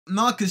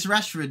Marcus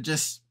Rashford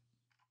just,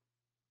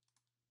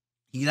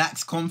 he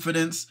lacks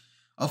confidence.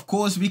 Of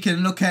course, we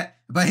can look at,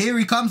 but here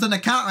he comes on the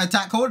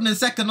counter-attack, holding a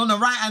second on the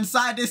right-hand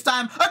side this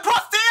time,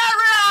 across the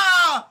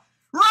area!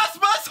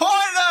 Rasmus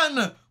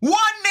Højlund,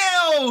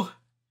 1-0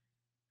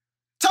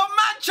 to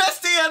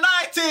Manchester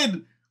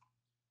United.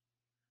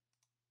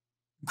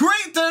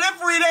 Great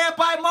delivery there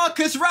by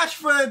Marcus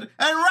Rashford,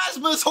 and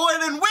Rasmus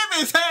Højlund with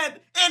his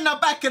head in the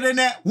back of the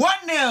net,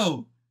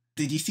 1-0.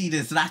 Did you see the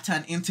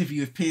Zlatan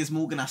interview with Piers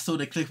Morgan? I saw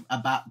the clip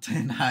about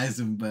Ten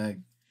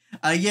Heisenberg.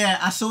 Yeah,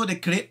 I saw the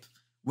clip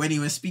when he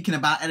was speaking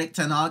about Erik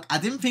ten Hag. I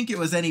didn't think it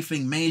was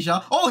anything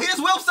major. Oh, here's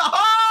Wilson.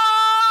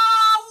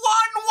 Oh,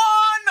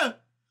 1-1.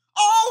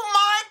 Oh,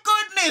 my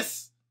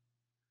goodness.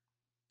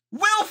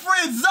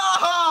 Wilfried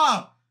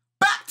Zaha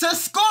back to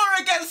score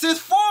against his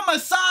former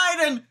side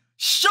and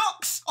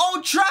shocks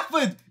Old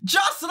Trafford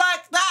just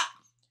like that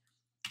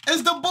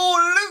as the ball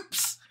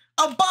loops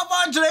above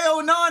Andre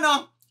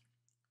Onana,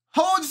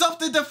 holds off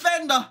the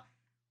defender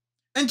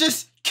and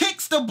just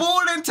kicks the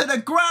ball into the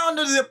ground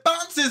as it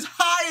bounces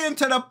high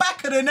into the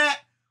back of the net.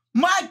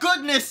 My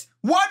goodness,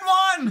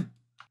 1-1.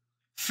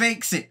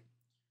 Fakes it.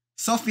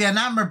 Sofian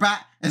Amrabat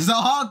as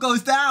Zaha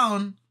goes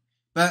down,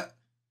 but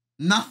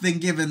nothing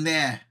given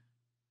there.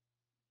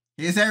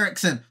 Here's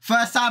Eriksen.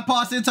 First time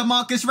pass into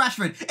Marcus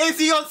Rashford. Is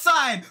he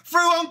onside? Through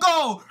on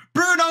goal.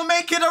 Bruno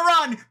making a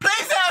run.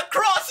 Plays it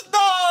across.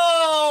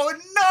 No!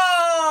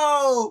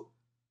 No!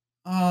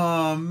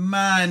 Oh,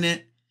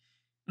 man.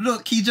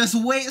 Look, he just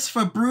waits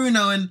for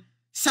Bruno and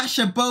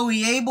Sacha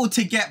Bowie able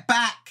to get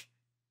back.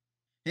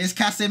 Here's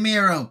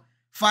Casemiro.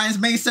 Finds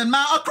Mason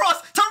Mount across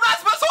to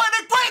Rasmus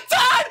Højlund. Great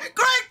turn!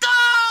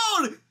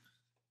 Great goal!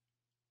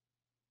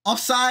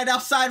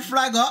 Offside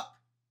flag up.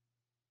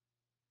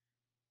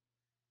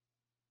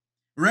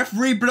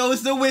 Referee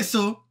blows the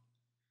whistle.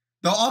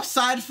 The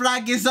offside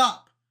flag is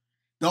up.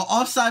 The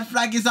offside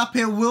flag is up.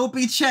 It will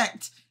be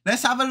checked.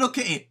 Let's have a look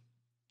at it.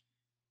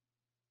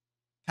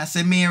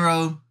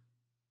 Casemiro.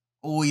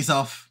 Oh, he's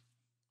off.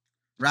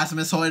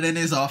 Rasmus Højlund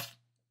is off.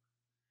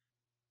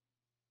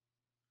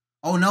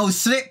 Oh no,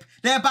 slip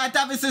there by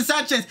Davinson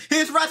Sanchez.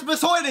 Here's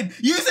Rasmus Højlund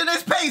using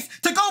his pace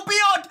to go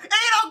beyond.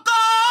 Ain't a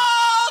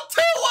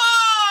goal!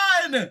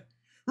 2-1!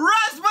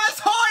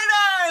 Rasmus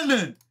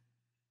Højlund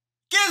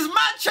gives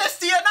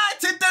Manchester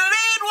United the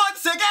lead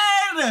once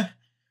again.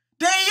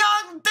 The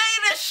young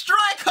Danish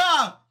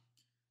striker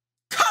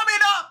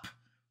coming up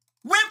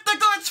with the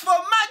goods for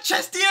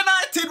Manchester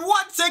United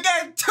once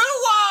again.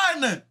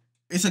 2-1.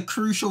 It's a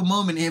crucial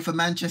moment here for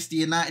Manchester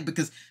United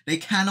because they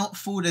cannot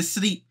fall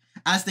asleep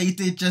as they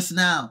did just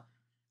now.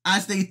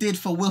 As they did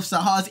for Wilf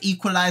Zaha's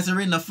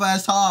equaliser in the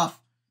first half.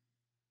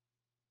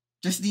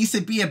 Just needs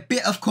to be a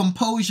bit of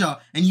composure.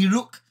 And you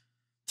look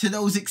to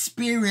those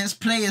experienced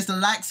players, the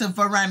likes of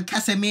Varane,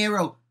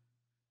 Casemiro,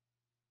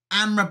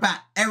 Amrabat,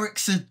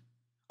 Eriksen.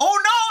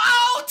 Oh no!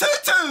 Oh,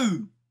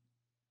 2-2!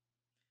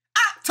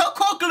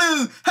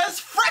 Actokoglu has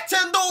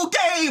threatened all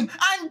game,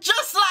 and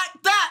just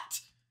like that,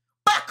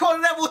 back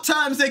on level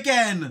terms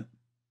again.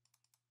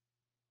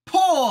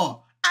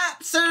 Poor.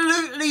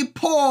 Absolutely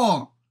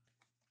poor.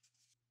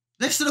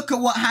 Let's look at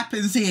what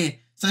happens here.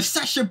 So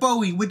Sacha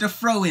Bowie with the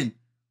throw-in.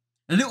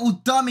 A little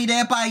dummy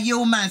there by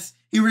Yilmaz.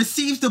 He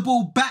receives the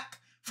ball back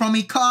from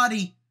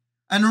Icardi.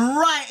 And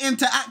right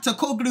into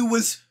Actokoglu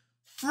was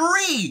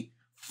free.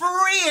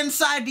 Free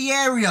inside the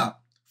area.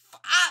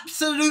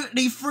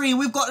 Absolutely free.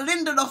 We've got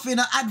Lindelof in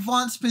an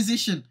advanced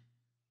position.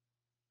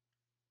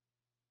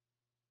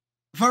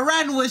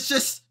 Varane was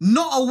just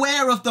not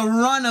aware of the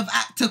run of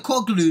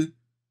Actokoglu.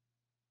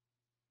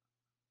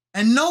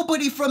 And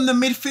nobody from the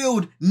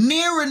midfield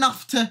near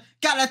enough to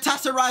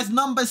Galatasaray's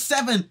number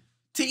 7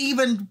 to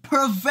even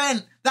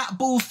prevent that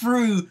ball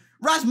through.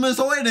 Rasmus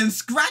Højlund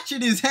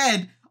scratching his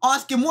head,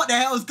 asking what the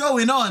hell's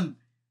going on.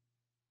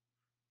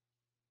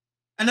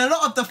 And a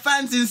lot of the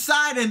fans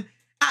inside and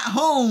at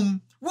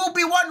home will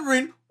be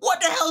wondering what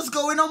the hell's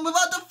going on with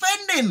our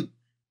defending.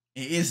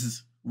 It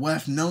is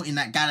worth noting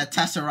that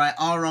Galatasaray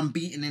are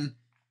unbeaten in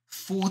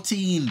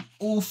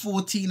all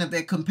 14 of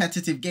their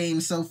competitive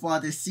games so far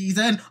this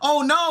season.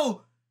 Oh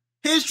no!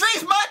 Here's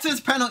Dries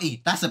Mertens'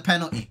 penalty. That's a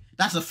penalty.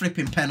 That's a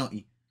flipping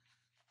penalty.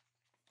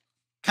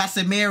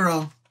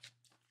 Casemiro,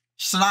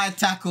 slide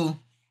tackle.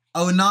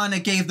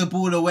 Onana gave the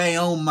ball away.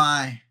 Oh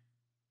my.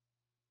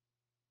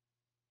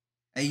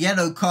 A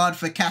yellow card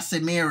for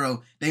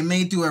Casemiro. They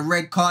may do a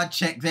red card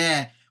check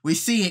there. We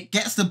see it.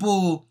 Gets the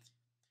ball.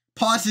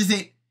 Passes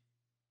it.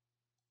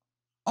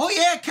 Oh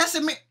yeah,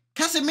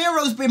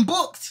 Casemiro's been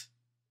booked.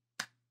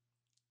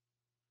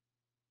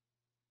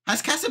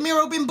 Has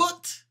Casemiro been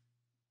booked?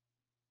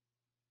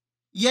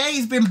 Yeah,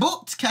 he's been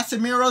booked.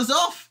 Casemiro's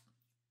off.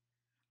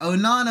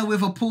 Onana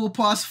with a poor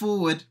pass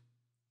forward.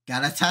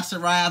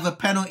 Galatasaray have a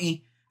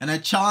penalty and a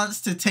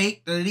chance to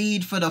take the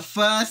lead for the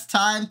first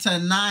time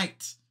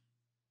tonight.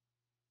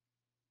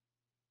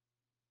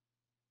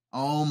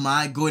 Oh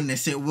my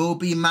goodness, it will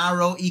be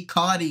Mauro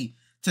Icardi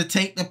to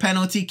take the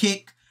penalty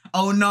kick.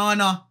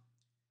 Onana,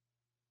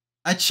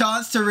 a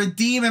chance to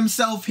redeem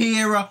himself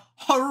here. A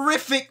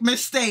horrific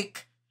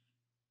mistake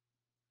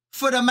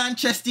for the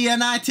Manchester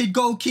United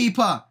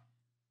goalkeeper.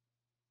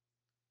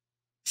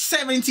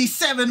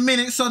 77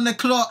 minutes on the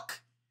clock.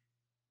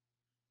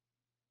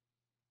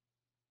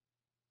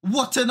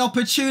 What an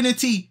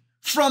opportunity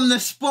from the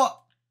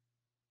spot.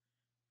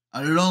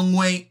 A long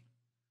wait.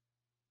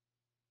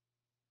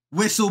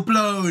 Whistle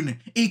blown.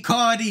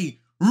 Icardi,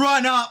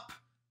 run up.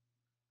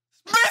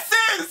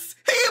 Misses!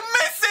 He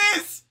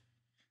misses!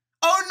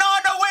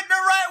 Onana went the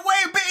right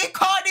way, but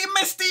Icardi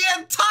missed the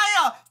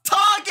entire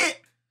target.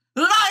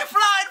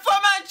 Lifeline for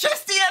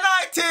Manchester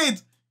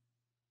United.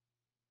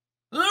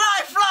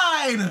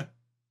 Lifeline!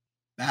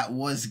 That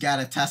was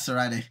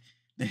Galatasaray,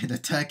 the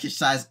Turkish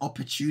side's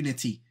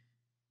opportunity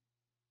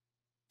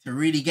to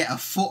really get a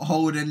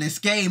foothold in this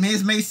game.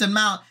 Here's Mason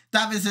Mount.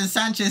 Davinson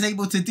Sanchez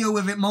able to deal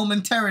with it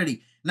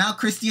momentarily. Now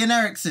Christian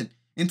Eriksen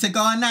into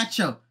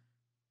Garnacho.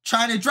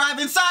 Trying to drive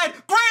inside.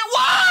 Great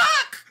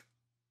work!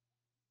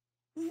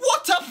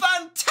 What a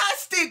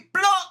fantastic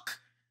block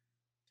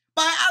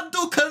by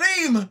Abdul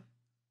Karim.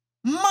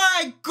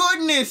 My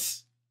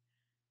goodness.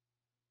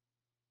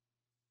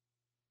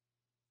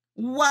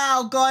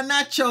 Wow,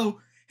 Garnacho.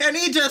 And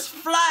he just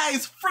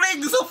flies,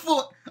 flings a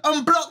foot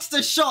and blocks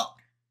the shot.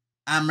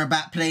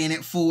 Amrabat playing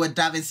it forward.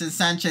 Davinson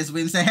Sanchez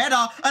wins the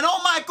header. And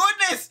oh my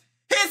goodness,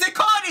 here's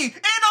Icardi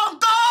in on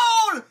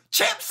goal.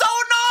 Chips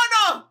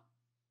Onana.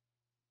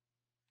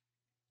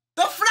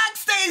 The flag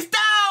stays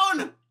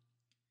down.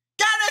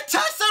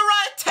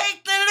 Galatasaray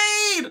take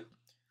the lead.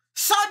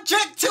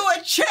 Subject to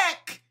a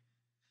check.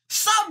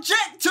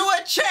 Subject to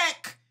a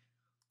check.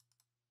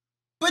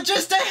 But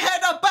just a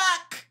header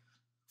back.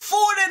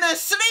 Falling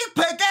asleep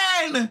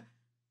again.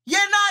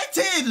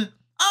 United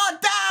are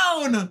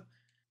down.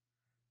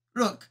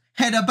 Look,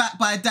 header back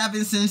by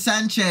Davinson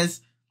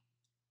Sanchez.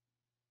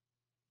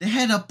 The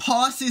header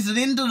passes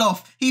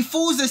Lindelof. He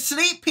falls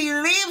asleep. He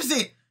leaves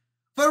it.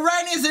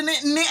 Varane isn't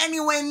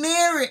anywhere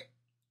near it.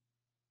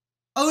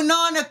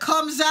 Onana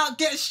comes out,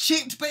 gets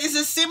chipped, but it's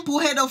a simple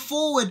header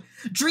forward.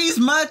 Dries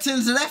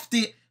Mertens left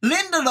it.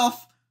 Lindelof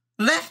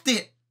left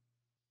it.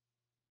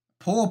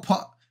 Poor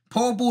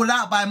ball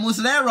out by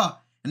Muslera.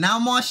 And now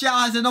Martial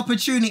has an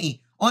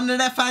opportunity on the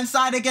left-hand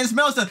side against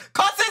Milson.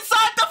 Cuts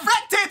inside,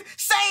 deflected,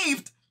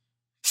 saved.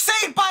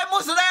 Saved by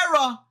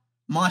Muslera.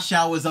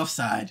 Martial was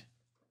offside.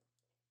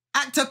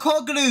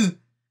 Aktakoglu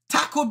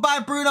tackled by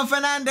Bruno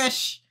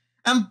Fernandes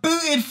and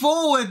booted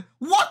forward.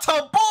 What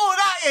a ball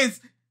that is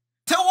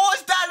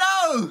towards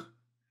Dalot.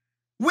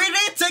 We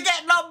need to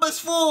get numbers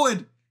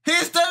forward.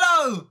 Here's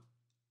Dalot.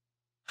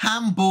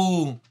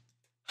 Handball.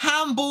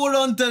 Handball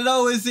on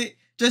Dalot as it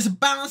just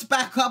bounced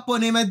back up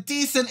on him. A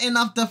decent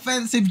enough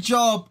defensive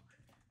job.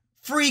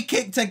 Free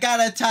kick to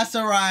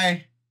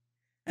Galatasaray.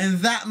 And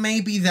that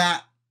may be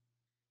that.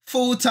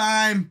 Full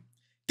time.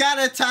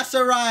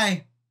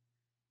 Galatasaray.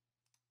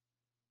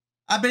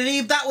 I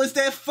believe that was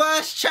their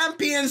first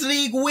Champions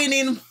League win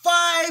in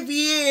 5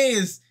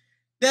 years.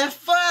 Their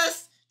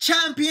first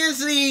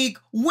Champions League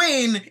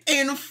win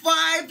in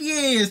 5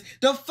 years.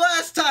 The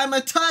first time a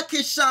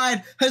Turkish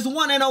side has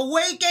won an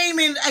away game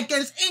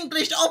against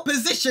English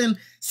opposition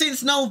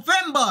since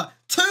November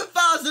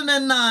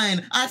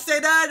 2009. I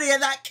said earlier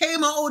that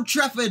came at Old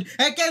Trafford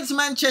against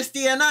Manchester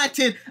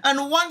United.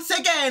 And once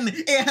again,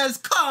 it has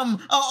come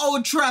at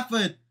Old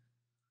Trafford.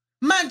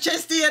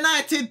 Manchester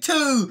United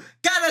 2,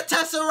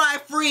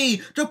 Galatasaray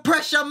 3. The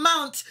pressure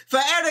mounts for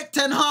Erik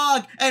ten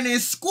Hag and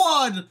his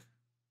squad.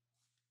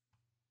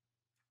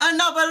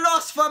 Another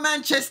loss for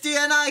Manchester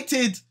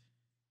United.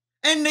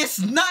 And this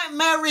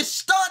nightmarish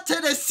start to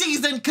the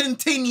season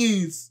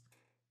continues.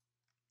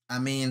 I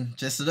mean,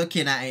 just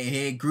looking at it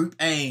here, Group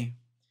A.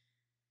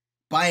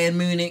 Bayern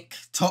Munich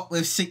top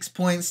with 6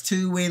 points,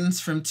 2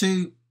 wins from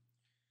 2.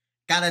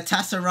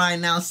 Galatasaray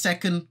now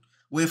second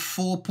with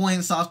 4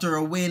 points after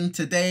a win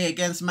today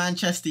against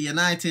Manchester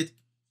United.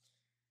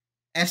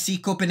 FC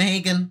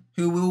Copenhagen,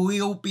 who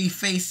we will be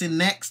facing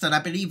next, and I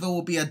believe it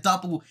will be a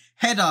double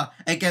header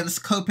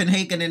against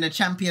Copenhagen in the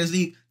Champions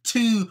League.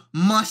 2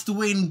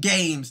 must-win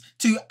games.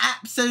 2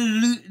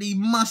 absolutely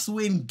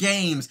must-win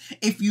games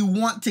if you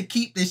want to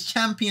keep this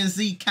Champions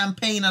League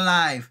campaign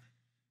alive.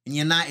 And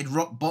United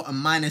rock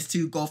bottom,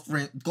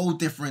 -2 goal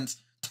difference,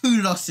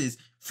 2 losses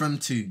from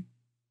 2.